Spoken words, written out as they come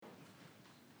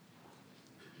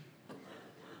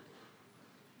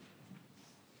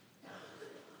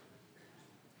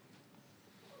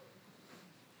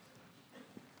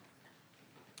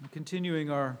Continuing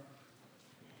our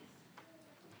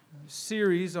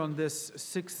series on this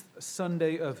sixth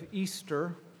Sunday of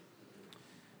Easter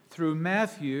through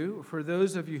Matthew. For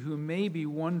those of you who may be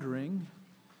wondering,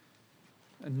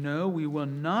 no, we will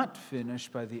not finish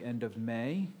by the end of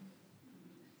May.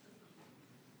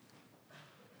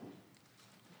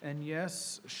 And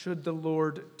yes, should the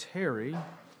Lord tarry,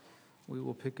 we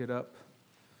will pick it up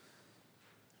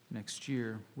next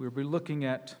year. We'll be looking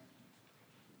at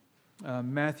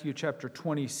Matthew chapter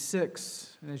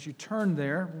 26. And as you turn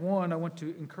there, I want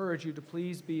to encourage you to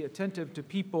please be attentive to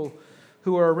people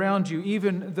who are around you,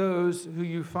 even those who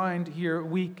you find here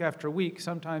week after week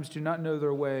sometimes do not know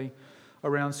their way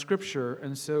around Scripture.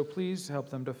 And so please help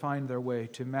them to find their way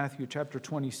to Matthew chapter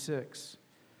 26.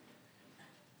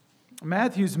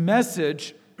 Matthew's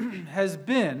message has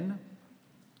been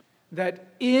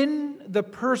that in the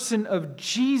person of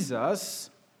Jesus,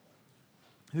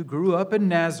 who grew up in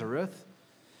Nazareth,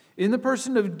 in the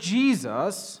person of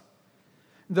Jesus,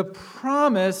 the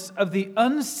promise of the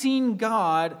unseen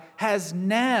God has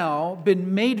now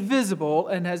been made visible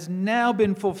and has now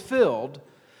been fulfilled.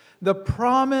 The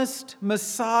promised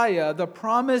Messiah, the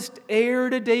promised heir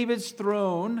to David's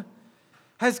throne,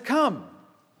 has come.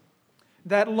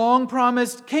 That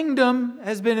long-promised kingdom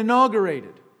has been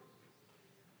inaugurated.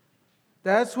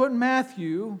 That's what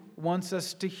Matthew wants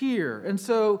us to hear. And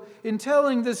so, in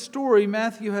telling this story,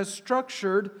 Matthew has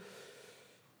structured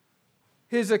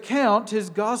his account,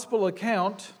 his gospel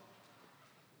account,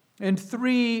 in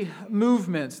three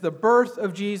movements: the birth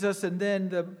of Jesus, and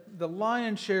then the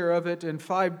lion's share of it in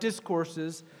 5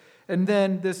 discourses, and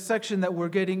then this section that we're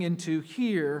getting into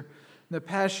here, the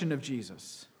passion of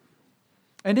Jesus.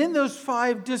 And in those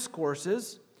 5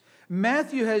 discourses,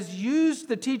 Matthew has used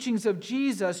the teachings of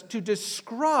Jesus to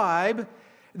describe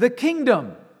the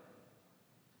kingdom,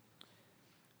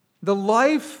 the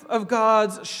life of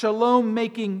God's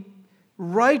shalom-making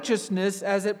righteousness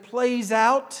as it plays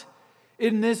out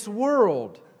in this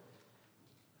world,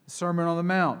 the Sermon on the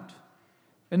Mount,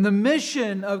 and the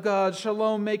mission of God's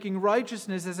shalom-making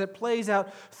righteousness as it plays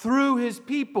out through His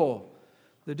people,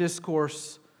 the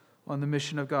discourse on the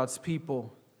mission of God's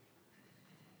people.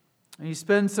 And he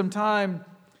spends some time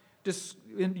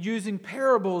using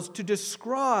parables to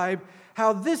describe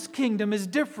how this kingdom is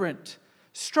different,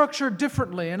 structured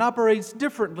differently, and operates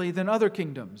differently than other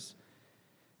kingdoms.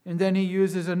 And then he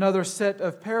uses another set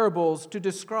of parables to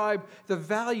describe the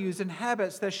values and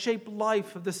habits that shape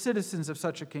life of the citizens of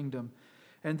such a kingdom.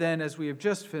 And then, as we have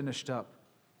just finished up,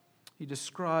 he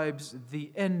describes the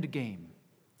end game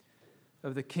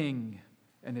of the king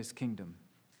and his kingdom.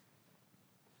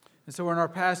 And so in our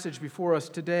passage before us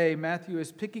today, Matthew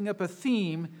is picking up a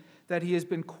theme that he has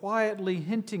been quietly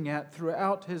hinting at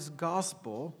throughout his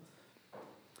gospel,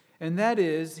 and that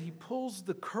is he pulls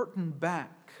the curtain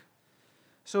back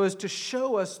so as to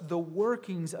show us the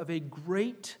workings of a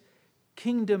great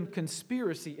kingdom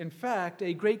conspiracy, in fact,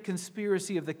 a great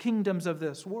conspiracy of the kingdoms of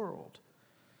this world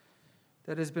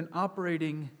that has been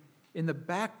operating in the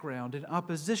background in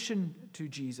opposition to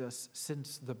Jesus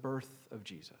since the birth of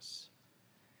Jesus.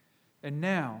 And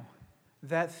now,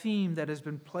 that theme that has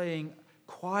been playing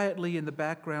quietly in the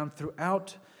background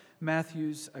throughout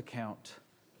Matthew's account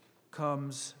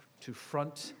comes to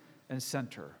front and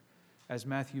center as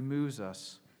Matthew moves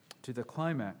us to the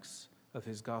climax of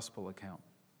his gospel account.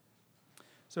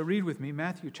 So read with me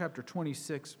Matthew chapter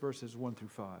 26, verses 1 through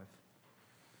 5.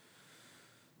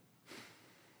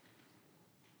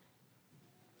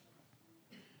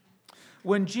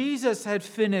 When Jesus had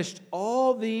finished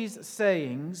all these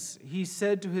sayings, he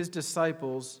said to his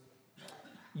disciples,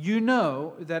 "You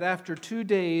know that after 2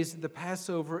 days the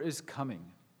Passover is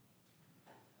coming,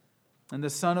 and the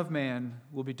Son of Man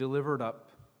will be delivered up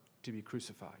to be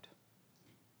crucified."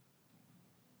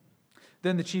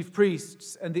 Then the chief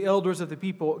priests and the elders of the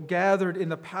people gathered in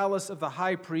the palace of the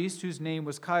high priest, whose name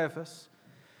was Caiaphas,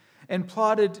 and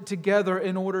plotted together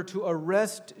in order to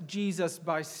arrest Jesus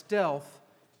by stealth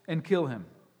and kill him.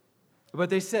 But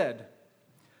they said,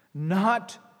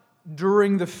 "Not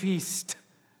during the feast,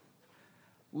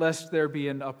 lest there be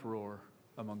an uproar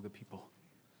among the people."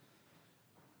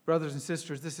 Brothers and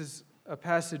sisters, this is a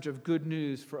passage of good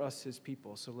news for us, his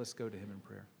people, so let's go to him in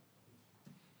prayer.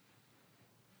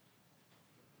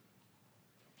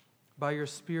 By your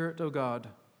Spirit, O God,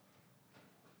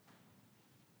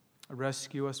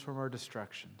 rescue us from our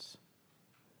distractions.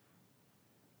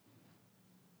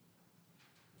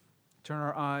 Turn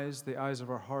our eyes, the eyes of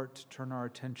our heart, turn our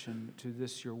attention to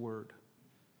this, your word.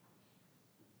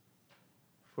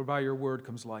 For by your word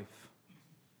comes life.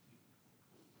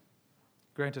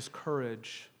 Grant us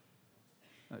courage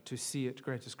to see it.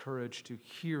 Grant us courage to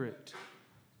hear it.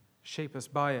 Shape us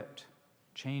by it.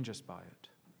 Change us by it.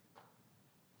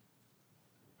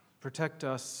 Protect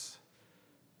us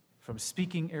from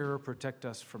speaking error. Protect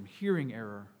us from hearing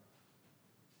error.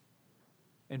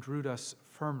 And root us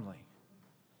firmly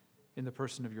in the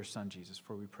person of your Son, Jesus,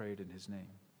 for we prayed in his name.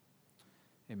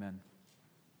 Amen.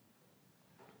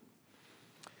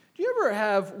 Do you ever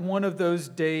have one of those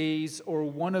days or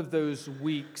one of those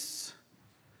weeks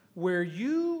where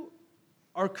you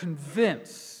are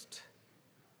convinced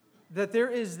that there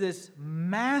is this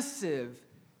massive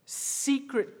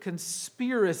secret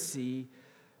conspiracy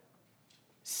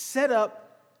set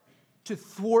up to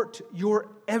thwart your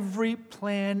every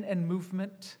plan and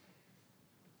movement?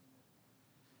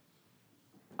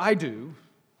 I do.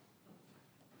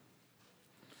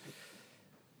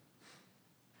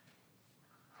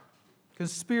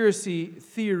 Conspiracy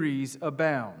theories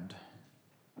abound.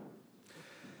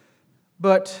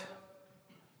 But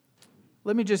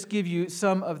let me just give you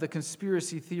some of the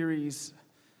conspiracy theories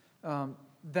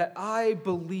that I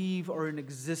believe are in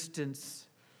existence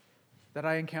that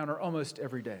I encounter almost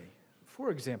every day.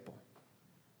 For example,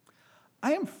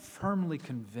 I am firmly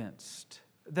convinced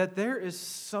that there is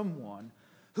someone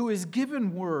who is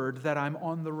given word that I'm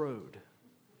on the road.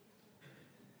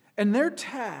 And their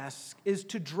task is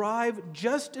to drive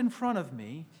just in front of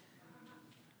me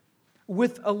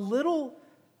with a little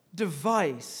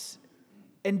device.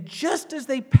 And just as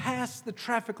they pass the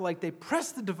traffic light, they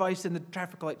press the device and the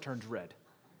traffic light turns red.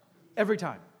 Every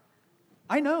time.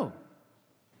 I know.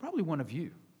 Probably one of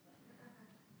you.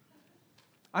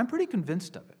 I'm pretty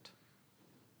convinced of it.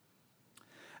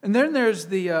 And then there's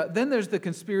the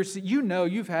conspiracy. You know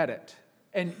you've had it.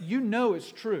 And you know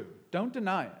it's true. Don't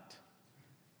deny it.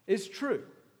 It's true.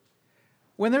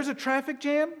 When there's a traffic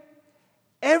jam,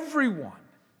 everyone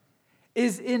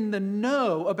is in the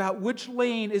know about which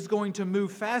lane is going to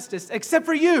move fastest, except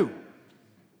for you.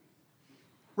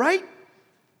 Right?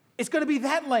 It's going to be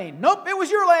that lane. Nope, it was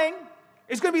your lane.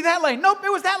 It's going to be that lane. Nope,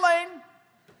 it was that lane.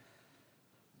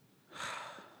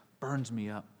 Burns me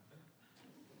up.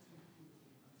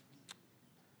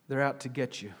 They're out to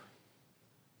get you.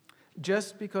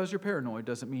 Just because you're paranoid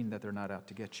doesn't mean that they're not out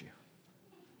to get you.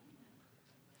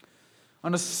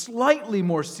 On a slightly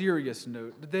more serious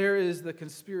note, there is the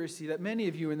conspiracy that many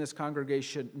of you in this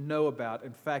congregation know about.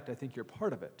 In fact, I think you're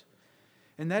part of it.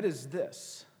 And that is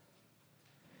this: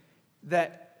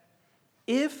 that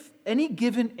if any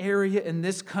given area in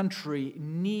this country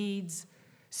needs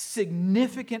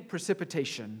significant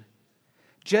precipitation,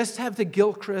 just have the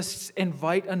Gilchrists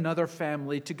invite another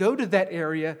family to go to that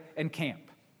area and camp.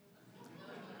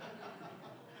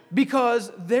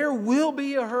 Because there will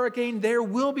be a hurricane, there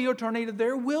will be a tornado,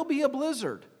 there will be a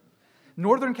blizzard.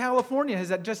 Northern California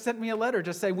has just sent me a letter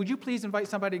just saying, would you please invite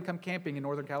somebody to come camping in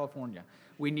Northern California?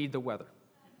 We need the weather.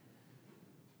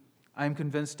 I'm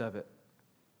convinced of it.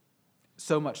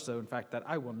 So much so, in fact, that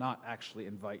I will not actually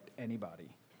invite anybody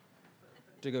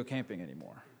to go camping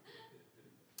anymore.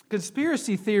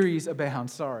 Conspiracy theories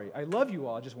abound. Sorry, I love you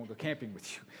all, I just won't go camping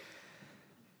with you.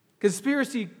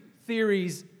 Conspiracy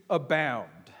theories abound.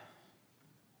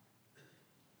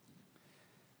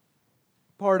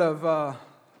 Part of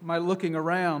my looking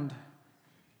around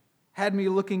had me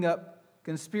looking up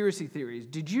conspiracy theories.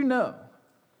 Did you know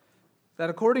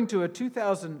that according to a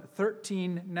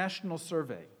 2013 national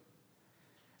survey,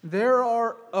 there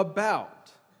are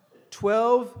about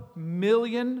 12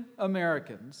 million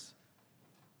Americans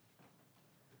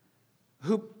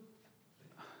who,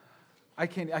 I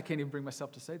can't even bring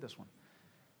myself to say this one,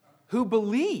 who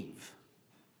believe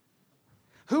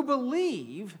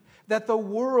that the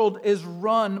world is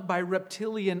run by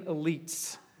reptilian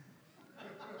elites.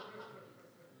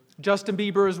 Justin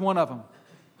Bieber is one of them.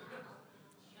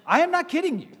 I am not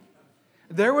kidding you.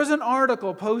 There was an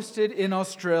article posted in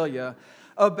Australia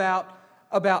about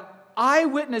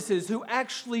eyewitnesses who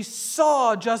actually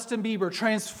saw Justin Bieber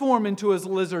transform into his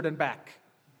lizard and back.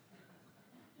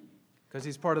 Because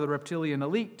he's part of the reptilian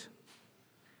elite.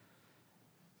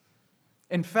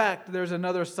 In fact, there's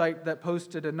another site that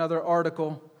posted another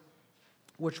article,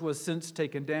 which was since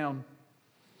taken down,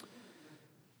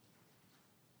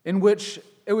 in which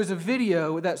it was a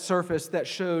video that surfaced that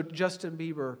showed Justin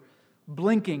Bieber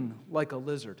blinking like a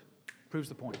lizard. Proves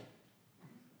the point.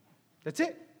 That's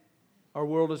it. Our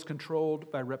world is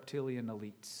controlled by reptilian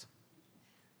elites.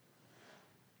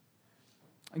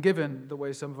 And given the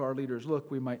way some of our leaders look,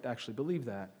 we might actually believe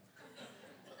that.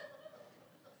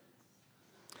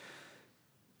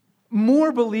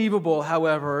 More believable,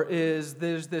 however, is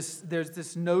there's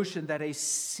this notion that a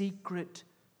secret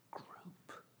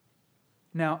group.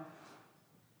 Now,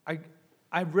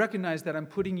 I recognize that I'm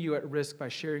putting you at risk by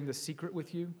sharing the secret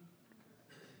with you.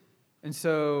 And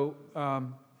so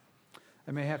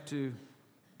I may have to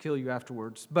kill you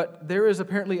afterwards. But there is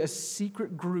apparently a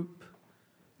secret group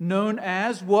known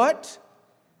as what?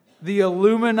 The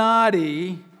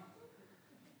Illuminati.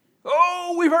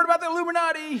 Oh, we've heard about the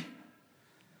Illuminati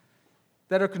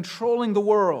that are controlling the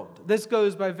world. This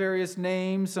goes by various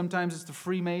names. Sometimes it's the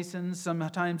Freemasons.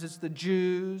 Sometimes it's the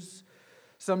Jews.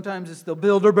 Sometimes it's the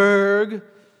Bilderberg.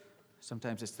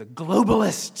 Sometimes it's the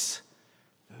globalists.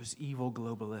 Those evil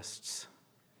globalists.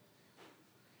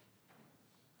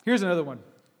 Here's another one.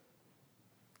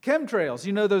 Chemtrails.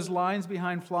 You know those lines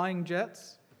behind flying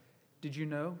jets? Did you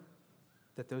know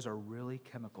that those are really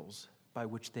chemicals by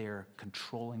which they are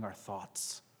controlling our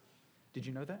thoughts? Did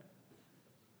you know that?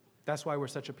 That's why we're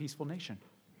such a peaceful nation.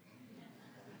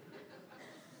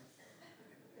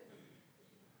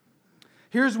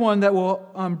 Here's one that will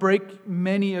break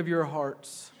many of your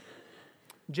hearts.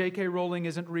 J.K. Rowling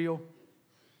isn't real.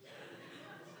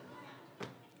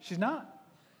 She's not.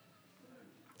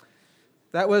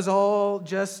 That was all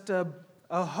just a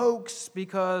hoax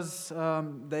because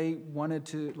they wanted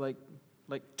to like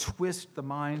twist the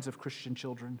minds of Christian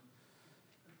children.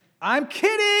 I'm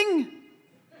kidding!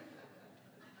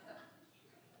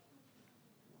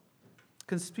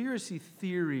 Conspiracy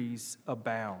theories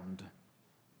abound.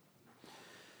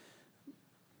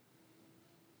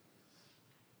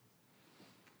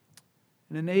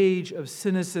 In an age of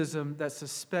cynicism that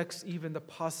suspects even the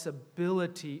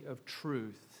possibility of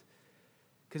truth,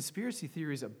 conspiracy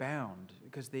theories abound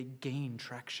because they gain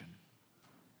traction.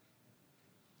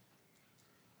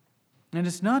 And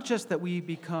it's not just that we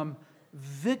become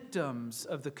victims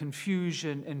of the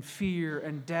confusion and fear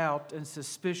and doubt and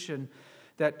suspicion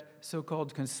that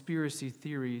so-called conspiracy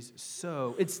theories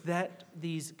sow. It's that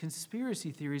these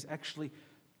conspiracy theories actually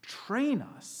train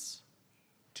us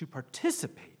to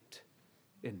participate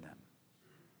in them.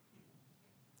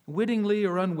 Wittingly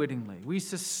or unwittingly, we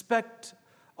suspect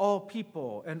all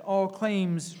people and all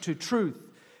claims to truth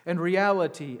and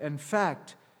reality and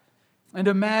fact, and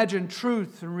imagine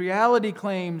truth and reality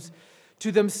claims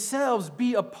to themselves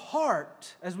be a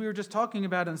part, as we were just talking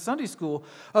about in Sunday school,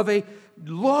 of a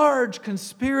large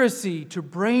conspiracy to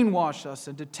brainwash us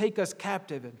and to take us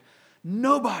captive. And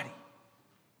nobody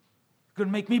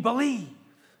could make me believe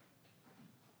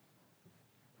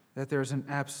that there's an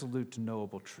absolute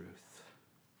knowable truth.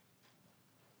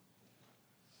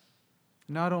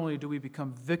 Not only do we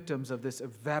become victims of this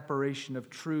evaporation of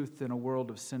truth in a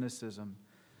world of cynicism,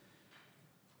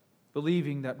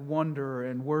 believing that wonder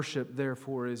and worship,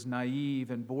 therefore, is naive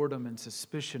and boredom and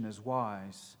suspicion is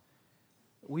wise,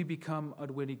 we become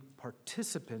unwitting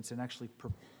participants in actually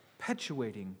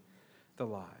perpetuating the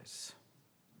lies.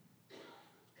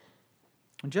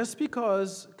 And just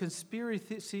because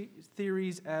conspiracy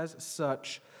theories as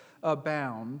such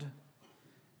abound,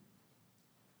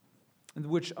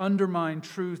 which undermine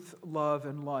truth, love,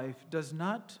 and life, does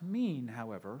not mean,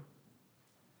 however,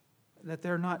 that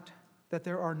there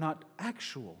are not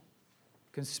actual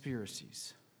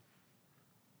conspiracies.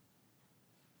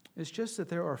 It's just that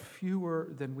there are fewer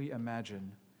than we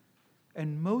imagine,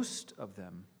 and most of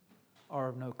them are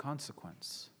of no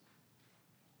consequence.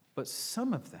 But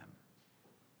some of them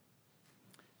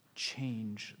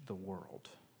change the world.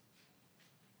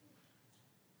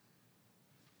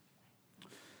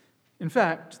 In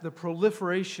fact, the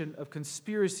proliferation of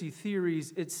conspiracy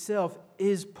theories itself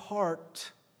is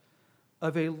part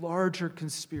of a larger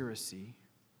conspiracy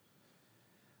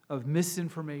of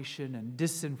misinformation and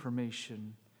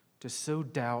disinformation to sow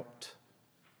doubt,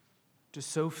 to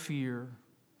sow fear,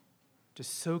 to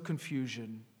sow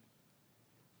confusion,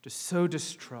 to sow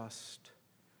distrust,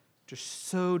 to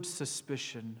sow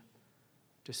suspicion,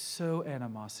 to sow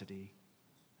animosity,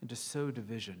 and to sow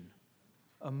division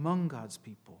among God's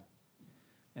people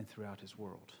and throughout His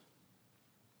world,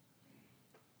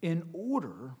 in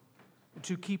order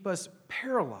to keep us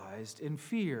paralyzed in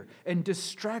fear and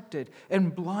distracted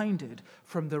and blinded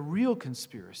from the real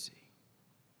conspiracy,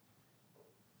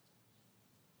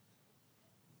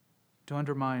 to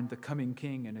undermine the coming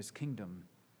king and his kingdom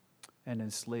and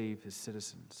enslave his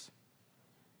citizens.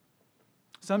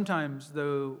 Sometimes,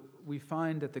 though, we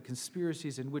find that the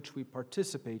conspiracies in which we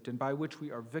participate and by which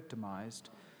we are victimized,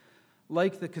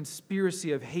 like the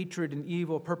conspiracy of hatred and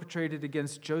evil perpetrated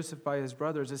against Joseph by his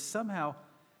brothers, is somehow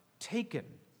taken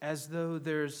as though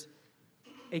there's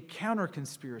a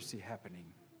counter-conspiracy happening.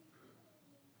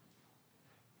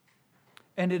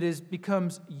 And it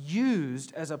becomes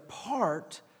used as a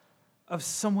part of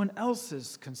someone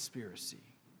else's conspiracy.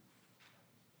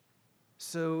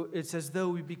 So it's as though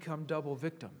we become double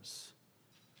victims.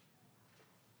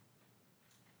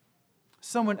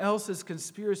 someone else's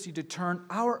conspiracy to turn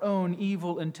our own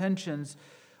evil intentions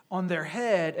on their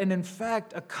head and in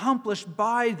fact accomplish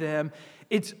by them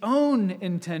its own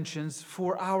intentions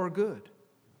for our good.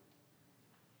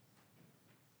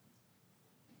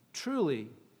 Truly,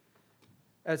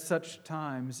 at such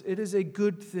times, it is a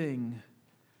good thing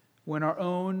when our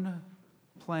own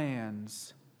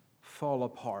plans fall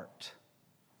apart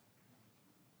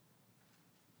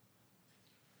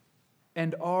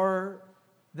and are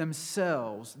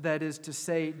themselves, that is to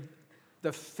say,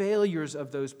 the failures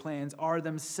of those plans are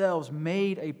themselves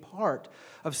made a part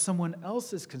of someone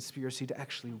else's conspiracy to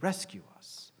actually rescue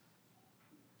us.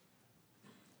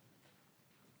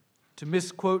 To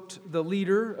misquote the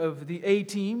leader of the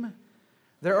A-team,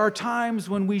 there are times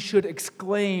when we should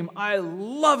exclaim, "I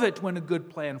love it when a good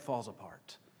plan falls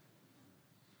apart."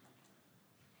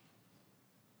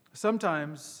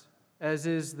 Sometimes, as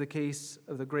is the case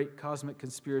of the great cosmic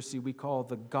conspiracy we call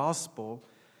the gospel,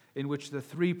 in which the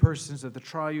three persons of the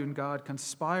triune God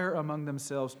conspire among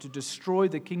themselves to destroy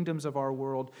the kingdoms of our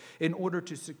world in order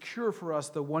to secure for us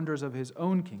the wonders of his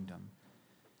own kingdom.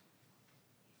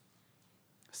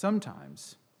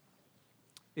 Sometimes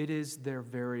it is their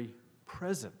very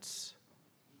presence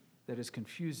that is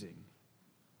confusing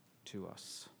to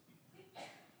us.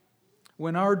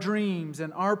 When our dreams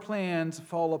and our plans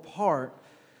fall apart,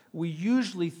 we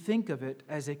usually think of it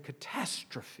as a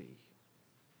catastrophe.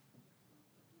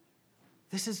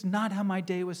 This is not how my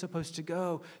day was supposed to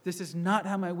go. This is not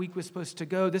how my week was supposed to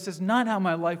go. This is not how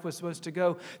my life was supposed to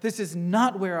go. This is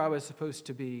not where I was supposed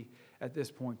to be at this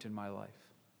point in my life.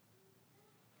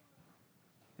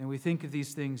 And we think of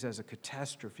these things as a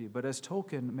catastrophe, but as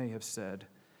Tolkien may have said,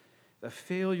 the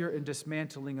failure and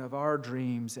dismantling of our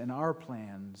dreams and our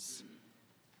plans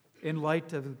in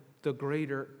light of the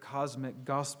greater cosmic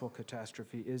gospel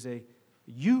catastrophe is a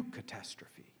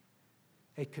eucatastrophe,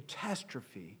 a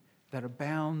catastrophe that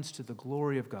abounds to the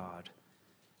glory of God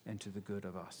and to the good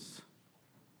of us.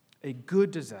 A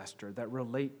good disaster that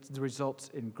results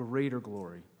in greater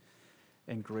glory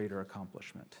and greater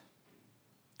accomplishment.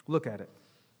 Look at it.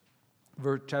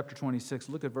 Chapter 26,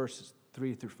 look at verses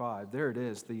 3 through 5. There it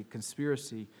is. The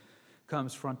conspiracy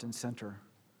comes front and center.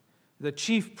 The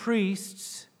chief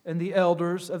priests and the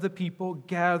elders of the people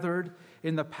gathered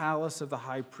in the palace of the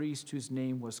high priest, whose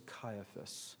name was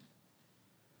Caiaphas.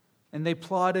 And they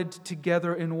plotted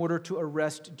together in order to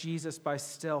arrest Jesus by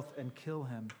stealth and kill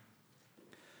him.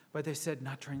 But they said,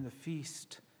 "Not during the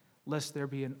feast, lest there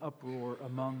be an uproar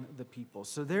among the people."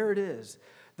 So there it is.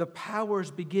 The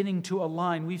powers beginning to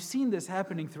align. We've seen this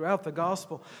happening throughout the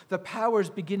gospel. The powers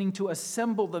beginning to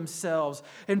assemble themselves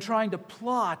and trying to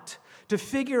plot to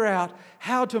figure out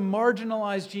how to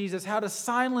marginalize Jesus, how to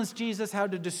silence Jesus, how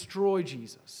to destroy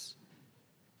Jesus.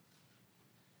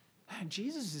 And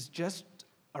Jesus is just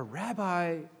a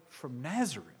rabbi from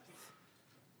Nazareth.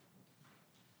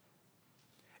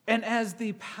 And as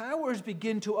the powers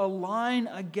begin to align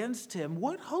against him,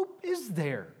 what hope is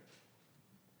there?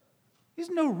 There's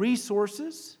no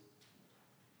resources.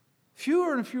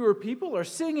 Fewer and fewer people are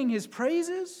singing his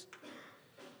praises.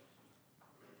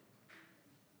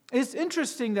 It's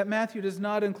interesting that Matthew does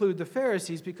not include the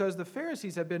Pharisees, because the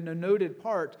Pharisees have been a noted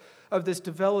part of this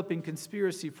developing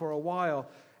conspiracy for a while,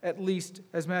 at least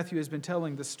as Matthew has been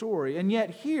telling the story. And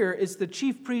yet here it's the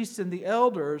chief priests and the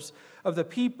elders of the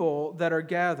people that are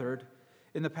gathered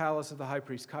in the palace of the high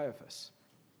priest Caiaphas.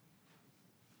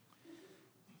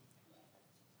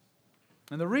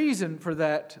 And the reason for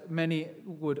that, many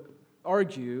would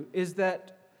argue, is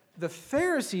that the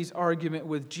Pharisees' argument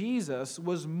with Jesus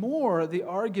was more the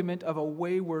argument of a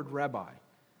wayward rabbi.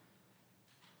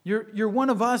 You're one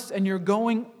of us and you're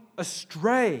going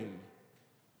astray.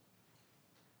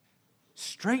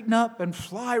 Straighten up and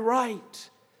fly right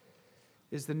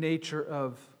is the nature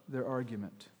of their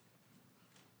argument.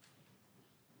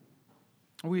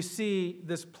 We see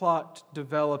this plot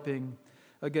developing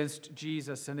against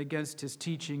Jesus and against his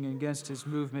teaching and against his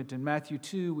movement. In Matthew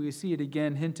 2, we see it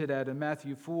again hinted at. In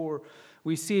Matthew 4,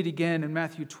 we see it again in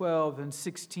Matthew 12 and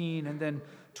 16 and then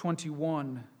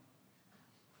 21,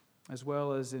 as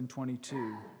well as in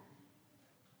 22.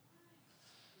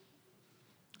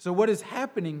 So what is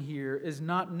happening here is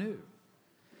not new.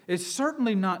 It's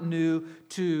certainly not new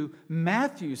to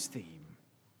Matthew's theme.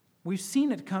 We've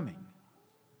seen it coming.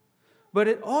 But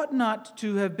it ought not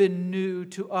to have been new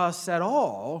to us at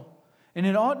all, and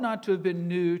it ought not to have been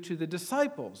new to the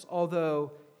disciples,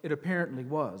 although it apparently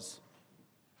was.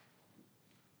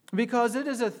 Because it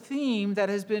is a theme that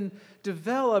has been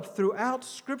developed throughout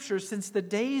Scripture since the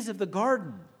days of the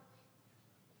garden.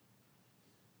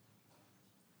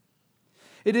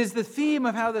 It is the theme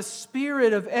of how the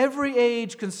spirit of every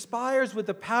age conspires with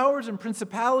the powers and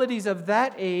principalities of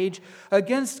that age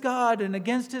against God and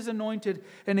against His anointed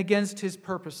and against His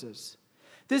purposes.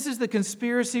 This is the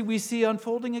conspiracy we see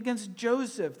unfolding against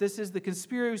Joseph. This is the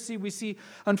conspiracy we see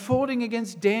unfolding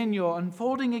against Daniel,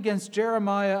 unfolding against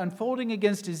Jeremiah, unfolding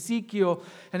against Ezekiel,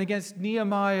 and against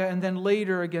Nehemiah, and then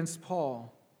later against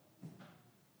Paul.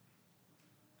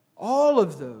 All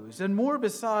of those and more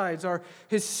besides are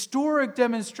historic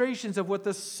demonstrations of what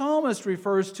the psalmist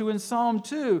refers to in Psalm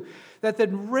 2, that the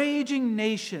raging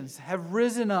nations have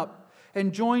risen up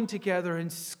and joined together in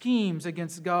schemes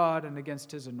against God and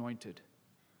against His anointed.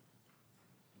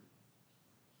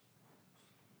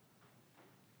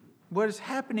 What is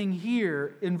happening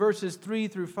here in verses 3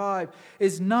 through 5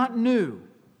 is not new.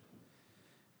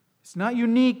 It's not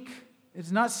unique.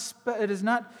 It is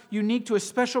not unique to a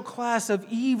special class of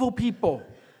evil people.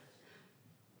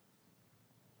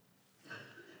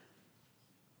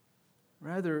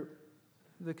 Rather,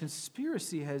 the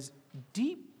conspiracy has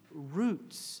deep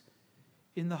roots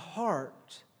in the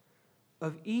heart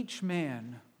of each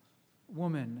man,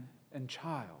 woman, and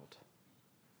child,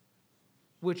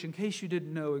 which, in case you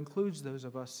didn't know, includes those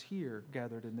of us here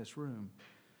gathered in this room.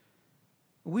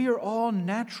 We are all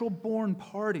natural-born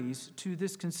parties to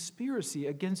this conspiracy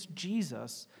against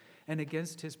Jesus and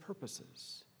against His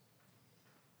purposes.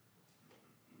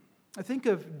 I think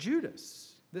of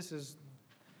Judas. This is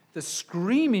the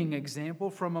screaming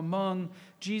example from among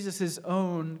Jesus'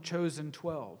 own chosen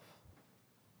 12.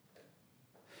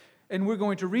 And we're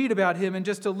going to read about him in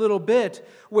just a little bit,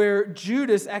 where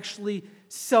Judas actually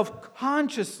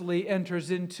self-consciously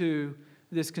enters into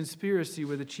this conspiracy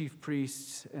with the chief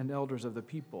priests and elders of the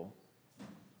people.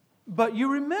 But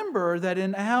you remember that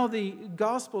in how the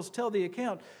Gospels tell the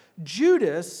account,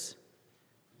 the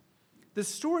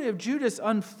story of Judas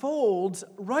unfolds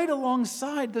right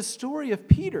alongside the story of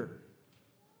Peter,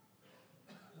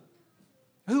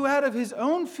 who out of his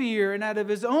own fear and out of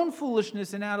his own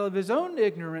foolishness and out of his own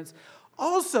ignorance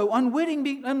also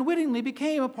unwittingly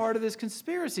became a part of this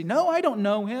conspiracy. No, I don't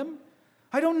know him.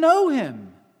 I don't know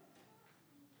him.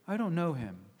 I don't know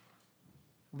him.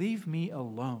 Leave me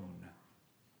alone.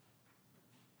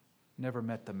 Never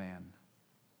met the man.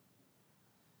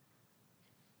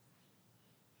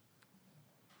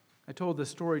 I told this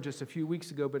story just a few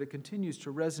weeks ago, but it continues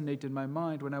to resonate in my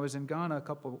mind. When I was in Ghana a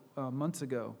couple months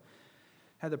ago,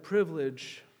 had the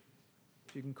privilege,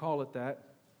 if you can call it that,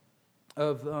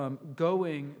 of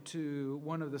going to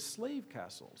one of the slave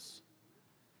castles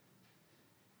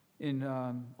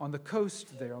on the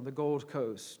coast there, on the Gold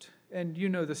Coast. And you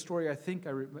know the story, I think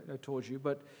I told you,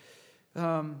 but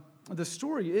the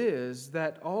story is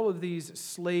that all of these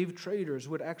slave traders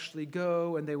would actually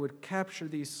go and they would capture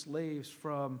these slaves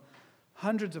from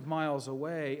hundreds of miles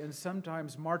away and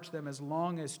sometimes march them as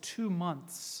long as 2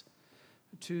 months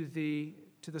to the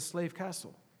slave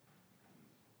castle,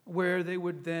 where they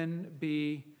would then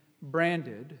be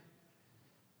branded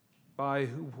by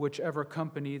whichever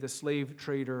company the slave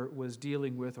trader was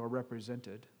dealing with or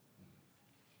represented.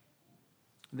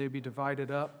 They'd be divided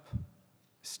up,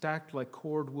 stacked like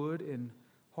cordwood in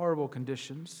horrible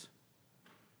conditions.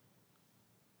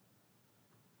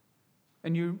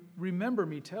 And you remember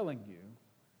me telling you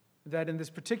that in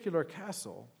this particular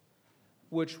castle,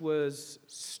 which was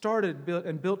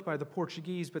built by the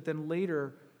Portuguese, but then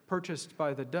later purchased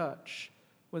by the Dutch,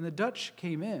 when the Dutch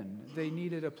came in, they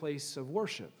needed a place of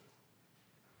worship.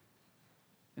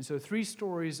 And so 3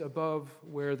 stories above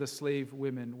where the slave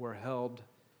women were held,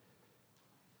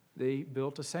 they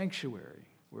built a sanctuary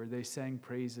where they sang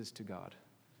praises to God.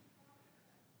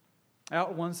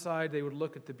 Out one side, they would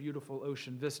look at the beautiful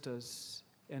ocean vistas,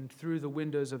 and through the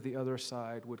windows of the other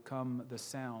side would come the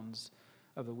sounds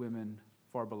of the women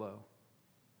far below.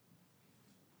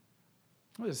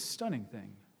 It was a stunning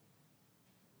thing.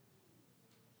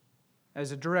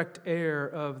 As a direct heir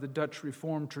of the Dutch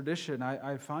Reformed tradition,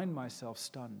 I find myself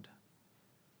stunned.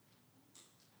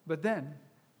 But then,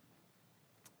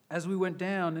 as we went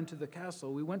down into the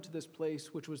castle, we went to this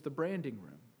place which was the branding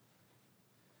room.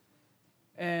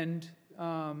 And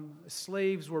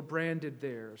slaves were branded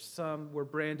there. Some were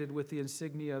branded with the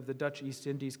insignia of the Dutch East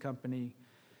Indies Company,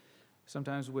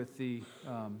 sometimes with the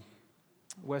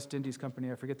West Indies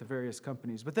Company. I forget the various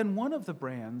companies. But then one of the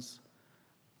brands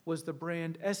was the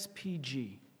brand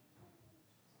SPG.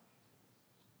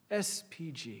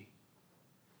 SPG.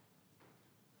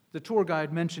 The tour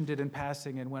guide mentioned it in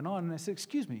passing and went on, and I said,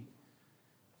 "Excuse me,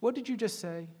 what did you just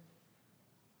say?"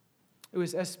 It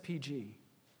was SPG.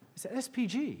 I said,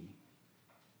 "SPG?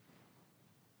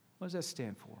 What does that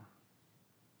stand for?"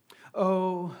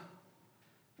 "Oh,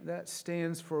 that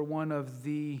stands for one of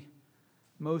the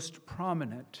most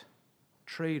prominent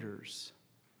traders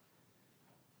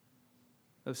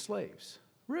of slaves.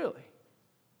 Really?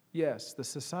 Yes, the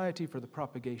Society for the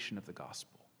Propagation of the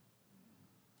Gospel.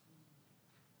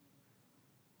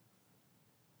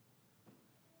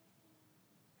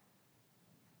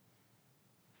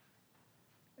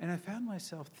 And I found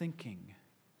myself thinking,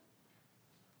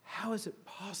 how is it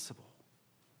possible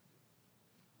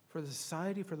for the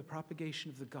Society for the Propagation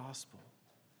of the Gospel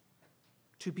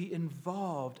to be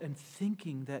involved and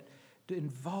thinking that the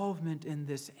involvement in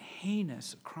this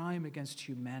heinous crime against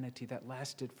humanity that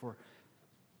lasted for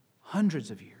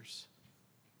hundreds of years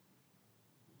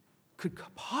could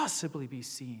possibly be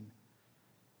seen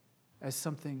as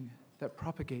something that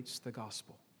propagates the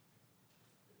gospel?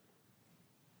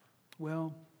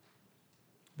 Well,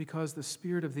 because the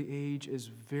spirit of the age is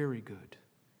very good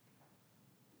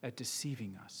at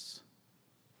deceiving us.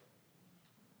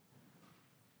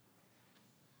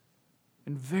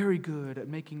 And very good at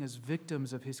making us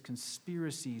victims of his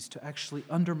conspiracies to actually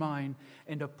undermine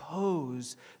and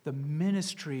oppose the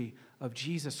ministry of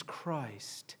Jesus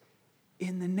Christ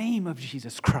in the name of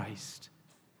Jesus Christ.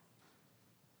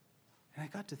 And I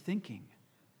got to thinking,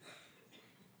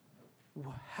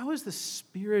 how is the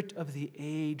spirit of the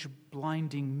age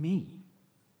blinding me?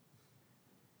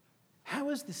 How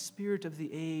has the spirit of the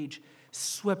age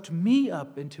swept me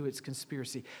up into its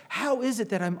conspiracy? How is it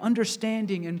that I'm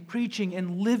understanding and preaching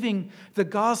and living the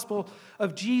gospel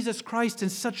of Jesus Christ in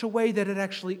such a way that it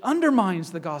actually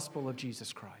undermines the gospel of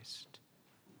Jesus Christ?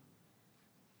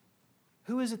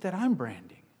 Who is it that I'm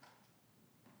branding?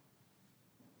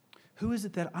 Who is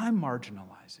it that I'm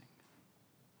marginalizing?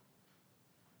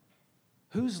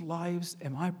 Whose lives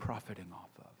am I profiting off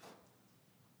of?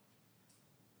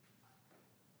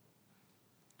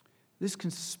 This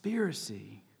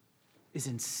conspiracy is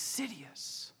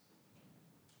insidious.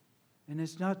 And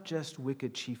it's not just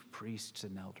wicked chief priests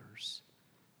and elders.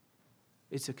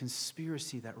 It's a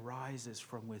conspiracy that rises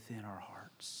from within our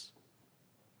hearts.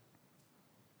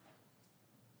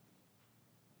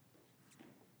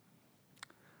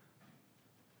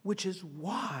 Which is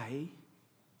why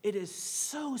it is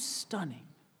so stunning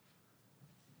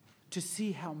to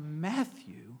see how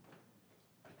Matthew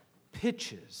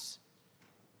pitches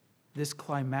this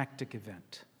climactic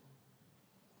event.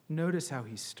 Notice how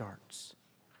he starts.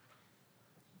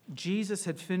 Jesus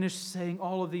had finished saying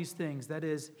all of these things. That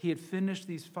is, he had finished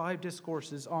these 5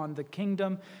 discourses on the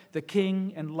kingdom, the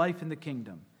king, and life in the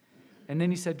kingdom. And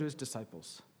then he said to his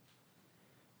disciples,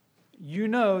 "You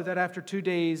know that after 2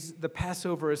 days the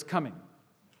Passover is coming."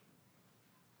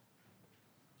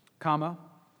 Comma,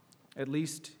 at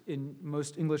least in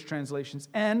most English translations,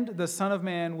 "and the Son of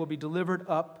Man will be delivered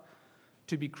up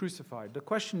to be crucified." The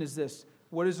question is this: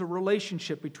 what is the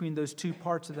relationship between those two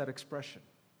parts of that expression?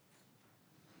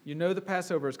 You know the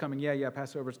Passover is coming. Yeah,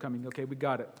 Passover is coming. Okay, we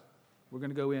got it. We're going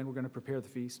to go in. We're going to prepare the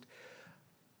feast.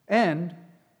 And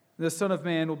the Son of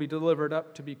Man will be delivered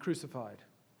up to be crucified.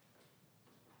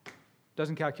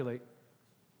 Doesn't calculate.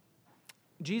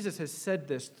 Jesus has said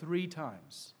this 3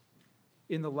 times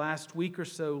in the last week or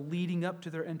so leading up to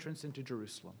their entrance into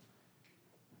Jerusalem.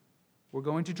 We're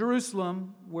going to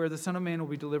Jerusalem where the Son of Man will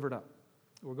be delivered up.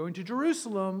 We're going to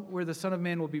Jerusalem where the Son of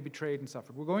Man will be betrayed and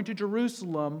suffered. We're going to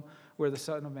Jerusalem where the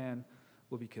Son of Man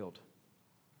will be killed.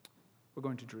 We're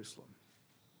going to Jerusalem.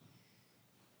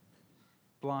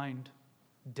 Blind,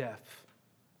 deaf.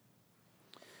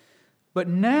 But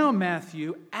now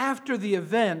Matthew, after the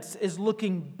events, is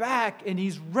looking back and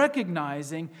he's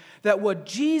recognizing that what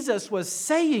Jesus was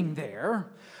saying there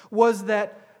was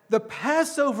that the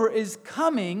Passover is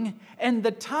coming, and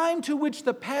the time to which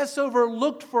the Passover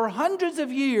looked for hundreds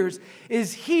of years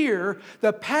is here.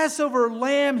 The Passover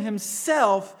lamb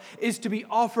himself is to be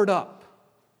offered up.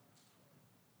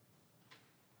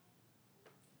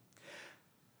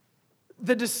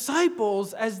 The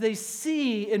disciples, as they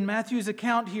see in Matthew's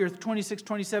account here, 26,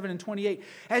 27, and 28,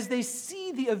 as they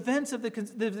see the events of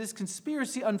this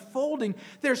conspiracy unfolding,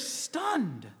 they're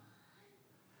stunned.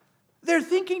 They're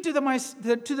thinking to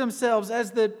themselves,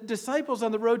 as the disciples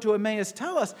on the road to Emmaus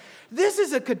tell us, this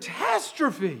is a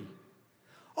catastrophe.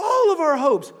 All of our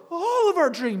hopes, all of our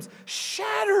dreams,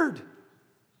 shattered.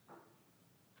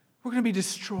 We're going to be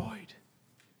destroyed.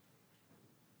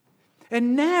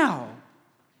 And now,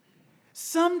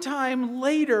 sometime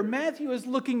later, Matthew is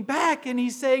looking back and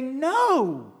he's saying,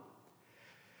 no,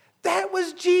 that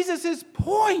was Jesus'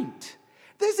 point.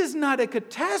 This is not a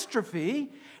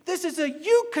catastrophe. This is a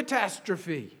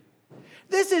eucatastrophe.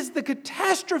 This is the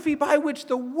catastrophe by which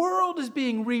the world is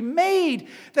being remade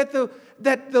that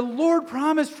the Lord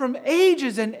promised from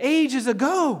ages and ages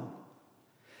ago.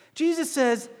 Jesus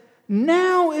says,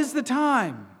 now is the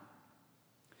time.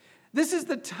 This is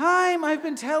the time I've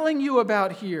been telling you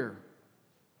about here.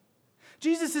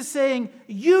 Jesus is saying,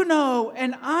 you know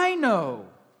and I know.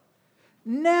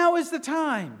 Now is the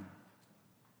time.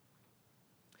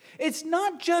 It's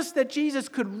not just that Jesus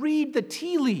could read the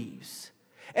tea leaves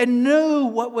and know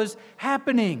what was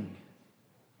happening.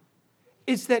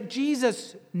 It's that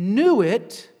Jesus knew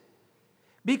it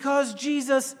because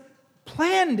Jesus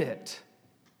planned it.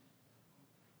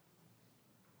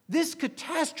 This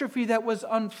catastrophe that was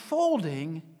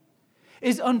unfolding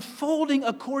is unfolding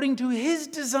according to His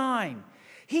design.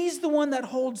 He's the one that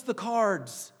holds the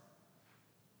cards.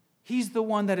 He's the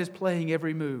one that is playing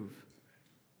every move.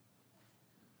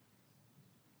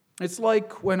 It's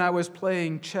like when I was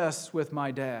playing chess with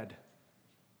my dad.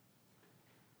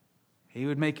 He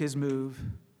would make his move,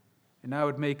 and I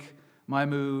would make my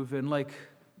move, and like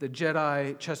the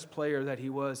Jedi chess player that he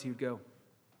was, he would go,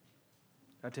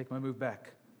 I'd take my move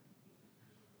back.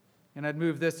 And I'd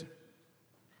move this,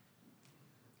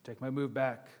 take my move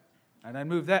back. And I'd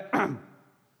move that,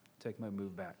 take my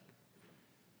move back.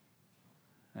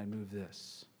 I'd move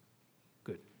this.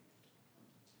 Good.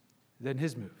 Then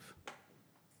his move.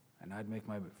 And I'd make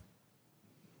my move.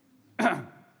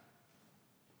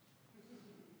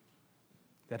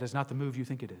 That is not the move you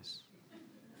think it is.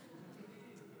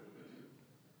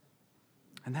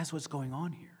 And that's what's going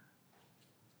on here.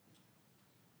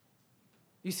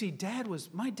 You see,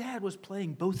 my dad was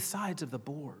playing both sides of the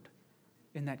board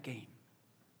in that game.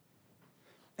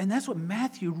 And that's what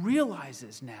Matthew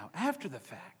realizes now, after the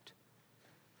fact.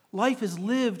 Life is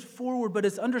lived forward, but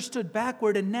it's understood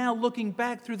backward, and now looking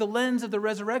back through the lens of the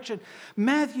resurrection,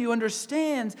 Matthew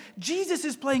understands Jesus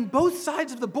is playing both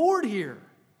sides of the board here.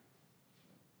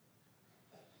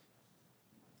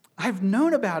 I've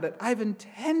known about it. I've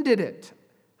intended it.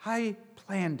 I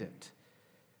planned it.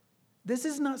 This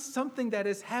is not something that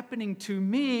is happening to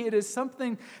me. It is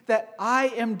something that I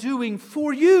am doing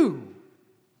for you.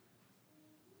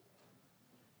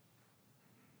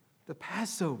 The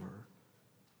Passover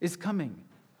is coming.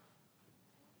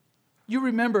 You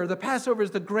remember, the Passover is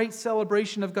the great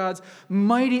celebration of God's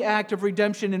mighty act of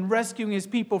redemption in rescuing His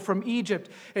people from Egypt.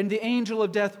 And the angel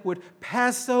of death would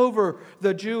pass over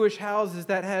the Jewish houses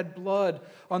that had blood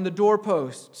on the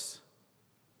doorposts.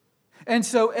 And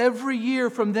so every year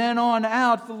from then on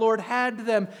out, the Lord had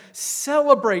them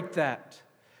celebrate that.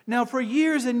 Now, for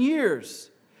years and years,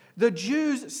 the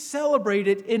Jews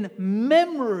celebrated in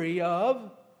memory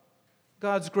of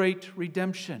God's great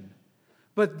redemption.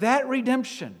 But that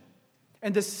redemption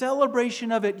and the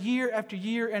celebration of it year after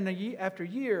year and after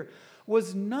year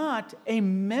was not a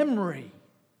memory,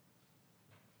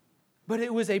 but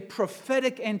it was a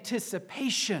prophetic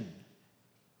anticipation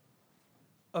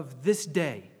of this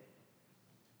day.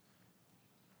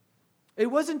 It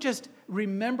wasn't just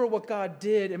remember what God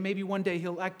did and maybe one day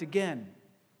He'll act again.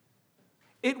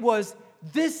 It was,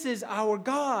 this is our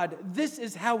God. This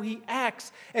is how He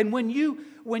acts. And when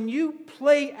you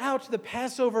play out the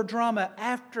Passover drama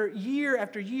after year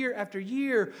after year after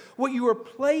year, what you are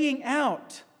playing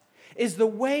out is the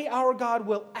way our God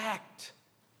will act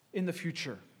in the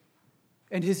future.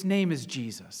 And His name is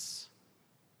Jesus.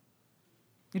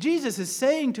 Jesus is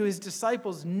saying to His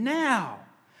disciples now,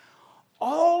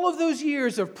 all of those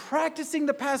years of practicing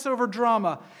the Passover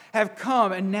drama have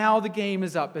come, and now the game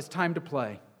is up. It's time to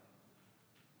play.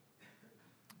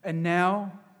 And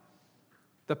now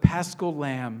the Paschal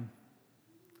Lamb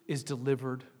is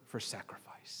delivered for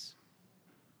sacrifice.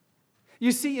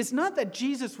 You see, it's not that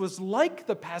Jesus was like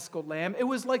the Paschal Lamb. It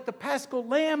was like the Paschal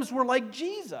Lambs were like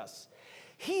Jesus.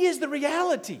 He is the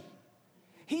reality.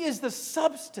 He is the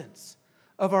substance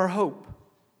of our hope.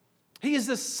 He is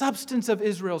the substance of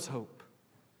Israel's hope.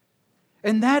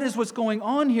 And that is what's going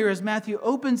on here as Matthew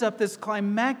opens up this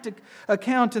climactic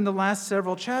account in the last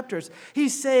several chapters.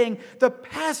 He's saying the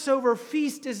Passover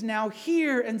feast is now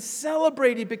here and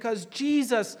celebrated because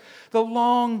Jesus, the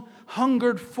long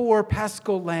hungered for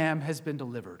Paschal Lamb, has been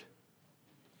delivered.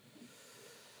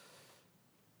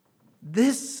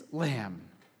 This lamb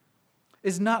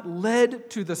is not led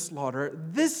to the slaughter.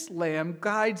 This lamb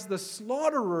guides the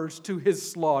slaughterers to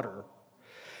his slaughter.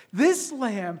 This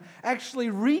lamb actually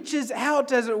reaches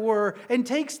out, as it were, and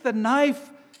takes the knife,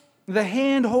 the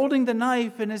hand holding the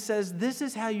knife, and it says, this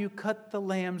is how you cut the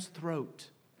lamb's throat.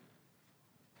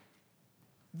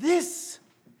 This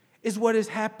is what is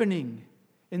happening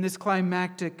in this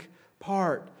climactic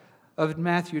part of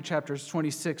Matthew chapters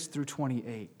 26 through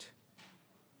 28.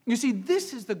 You see,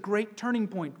 this is the great turning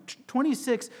point.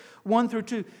 26, 1 through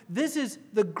 2. This is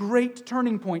the great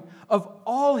turning point of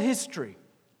all history.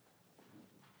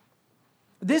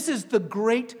 This is the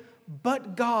great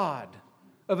but God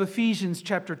of Ephesians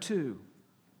chapter 2.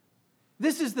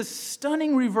 This is the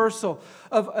stunning reversal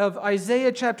of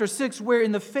Isaiah chapter 6, where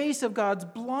in the face of God's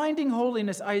blinding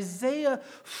holiness, Isaiah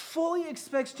fully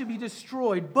expects to be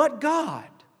destroyed, but God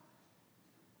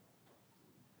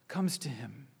comes to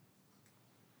him.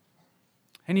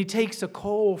 And he takes a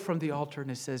coal from the altar and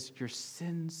he says, your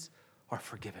sins are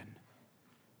forgiven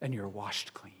and you're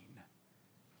washed clean.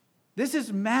 This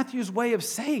is Matthew's way of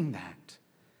saying that.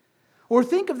 Or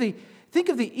think of the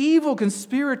evil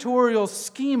conspiratorial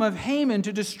scheme of Haman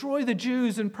to destroy the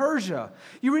Jews in Persia.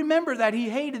 You remember that he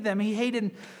hated them. He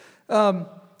hated, now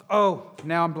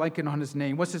I'm blanking on his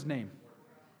name. What's his name?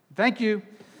 Thank you.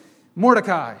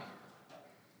 Mordecai.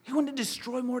 He wanted to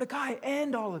destroy Mordecai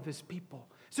and all of his people.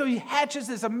 So he hatches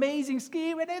this amazing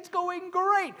scheme and it's going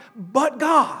great. But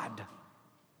God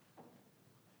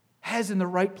has in the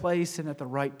right place and at the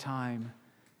right time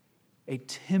a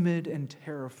timid and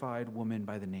terrified woman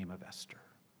by the name of Esther.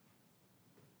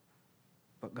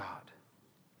 But God.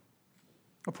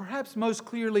 Or perhaps most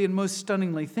clearly and most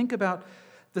stunningly, think about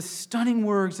the stunning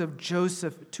words of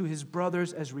Joseph to his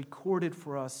brothers as recorded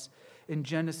for us in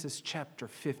Genesis chapter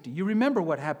 50. You remember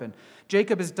what happened.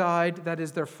 Jacob has died, that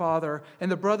is their father,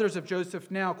 and the brothers of Joseph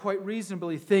now quite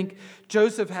reasonably think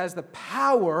Joseph has the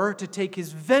power to take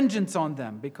his vengeance on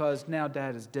them because now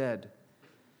dad is dead.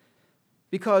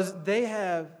 Because they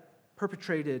have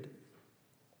perpetrated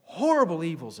horrible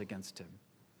evils against him,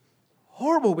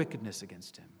 horrible wickedness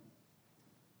against him.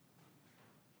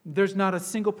 There's not a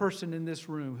single person in this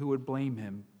room who would blame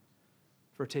him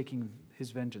for taking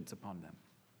his vengeance upon them.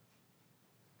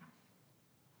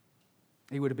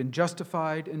 He would have been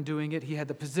justified in doing it. He had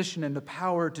the position and the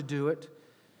power to do it.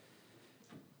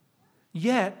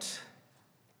 Yet,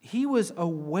 he was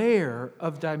aware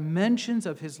of dimensions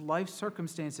of his life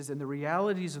circumstances and the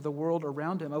realities of the world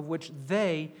around him, of which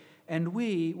they and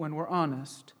we, when we're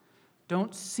honest,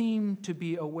 don't seem to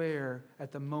be aware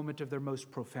at the moment of their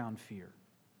most profound fear.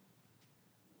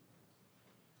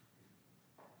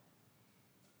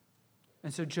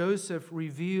 And so Joseph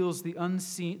reveals the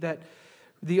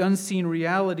unseen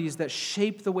realities that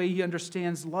shape the way he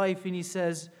understands life, and he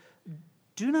says,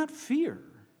 do not fear.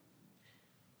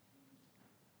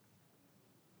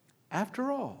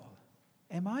 After all,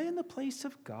 am I in the place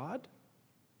of God?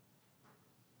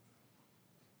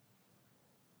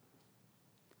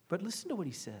 But listen to what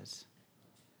he says.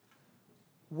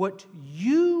 What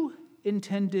you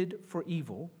intended for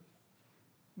evil,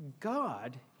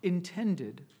 God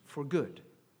intended for good.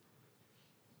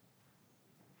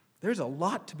 There's a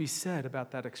lot to be said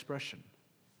about that expression.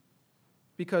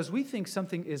 Because we think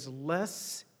something is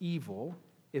less evil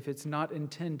if it's not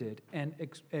intended, and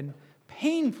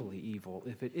painfully evil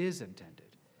if it is intended.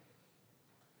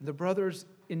 The brothers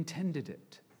intended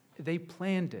it. They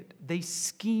planned it. They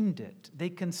schemed it. They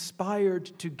conspired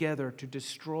together to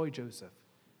destroy Joseph.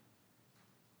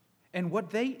 And what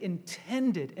they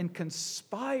intended and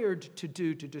conspired to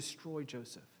do to destroy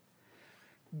Joseph,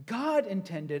 God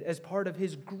intended as part of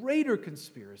his greater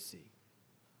conspiracy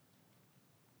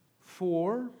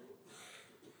for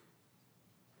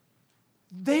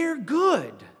their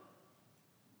good.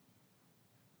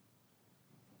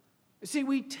 See,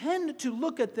 we tend to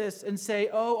look at this and say,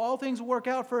 oh, all things work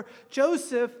out for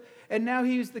Joseph, and now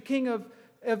he's the king of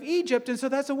Egypt, and so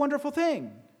that's a wonderful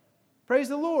thing. Praise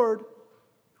the Lord.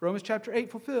 Romans chapter 8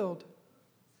 fulfilled.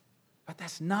 But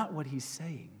that's not what he's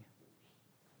saying.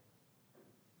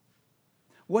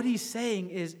 What he's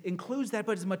saying includes that,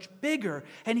 but is much bigger.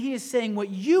 And he is saying what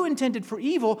you intended for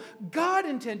evil, God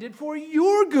intended for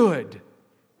your good.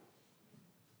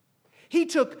 He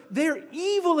took their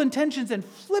evil intentions and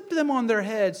flipped them on their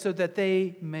heads so that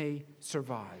they may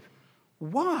survive.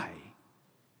 Why?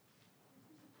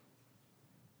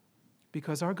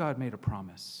 Because our God made a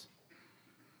promise.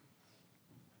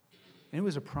 And it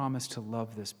was a promise to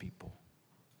love this people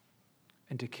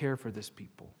and to care for this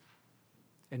people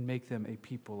and make them a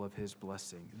people of his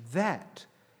blessing. That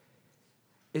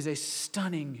is a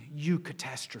stunning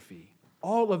eucatastrophe.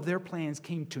 All of their plans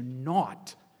came to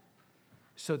naught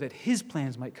so that his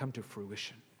plans might come to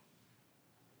fruition.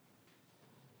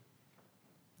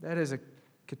 That is a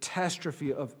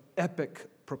catastrophe of epic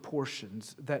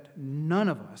proportions that none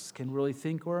of us can really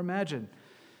think or imagine.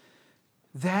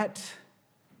 That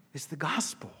is the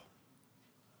gospel.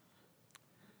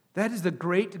 That is the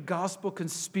great gospel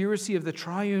conspiracy of the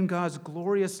triune God's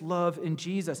glorious love in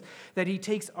Jesus. That he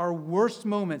takes our worst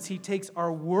moments, he takes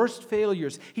our worst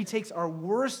failures, he takes our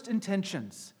worst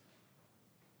intentions,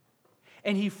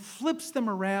 and he flips them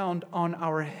around on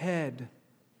our head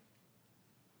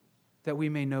that we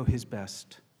may know his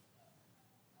best.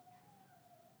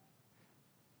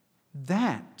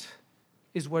 That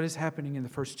is what is happening in the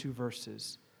first two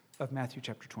verses of Matthew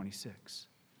chapter 26.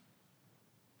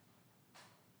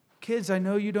 Kids, I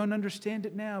know you don't understand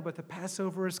it now, but the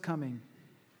Passover is coming,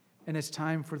 and it's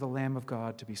time for the Lamb of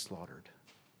God to be slaughtered,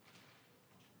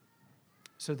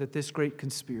 so that this great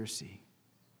conspiracy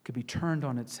could be turned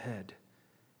on its head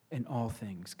and all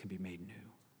things can be made new.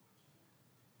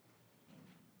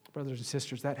 Brothers and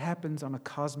sisters, that happens on a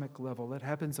cosmic level, that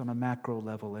happens on a macro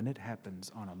level, and it happens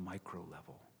on a micro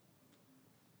level.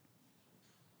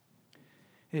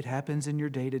 It happens in your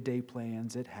day-to-day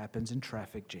plans. It happens in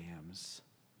traffic jams.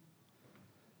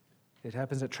 It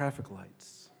happens at traffic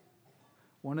lights.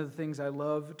 One of the things I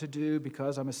love to do,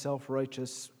 because I'm a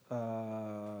self-righteous,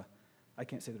 I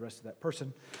can't say the rest of that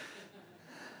person,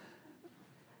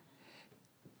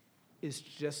 is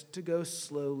just to go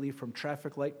slowly from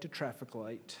traffic light to traffic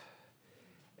light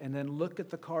and then look at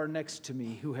the car next to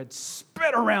me who had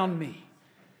sped around me,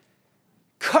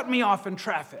 cut me off in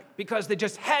traffic because they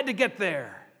just had to get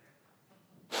there.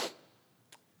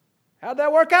 How'd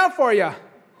that work out for you?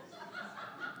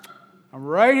 I'm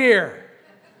right here.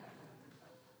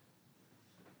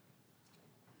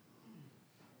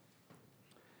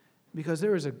 Because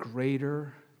there is a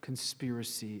greater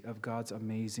conspiracy of God's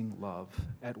amazing love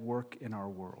at work in our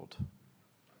world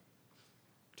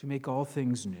to make all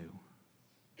things new,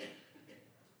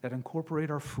 that incorporate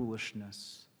our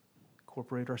foolishness,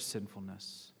 incorporate our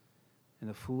sinfulness, and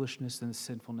the foolishness and the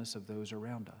sinfulness of those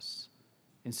around us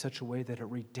in such a way that it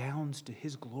redounds to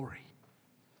His glory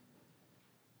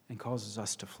and causes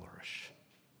us to flourish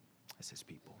as His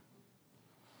people.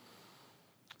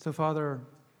 So, Father,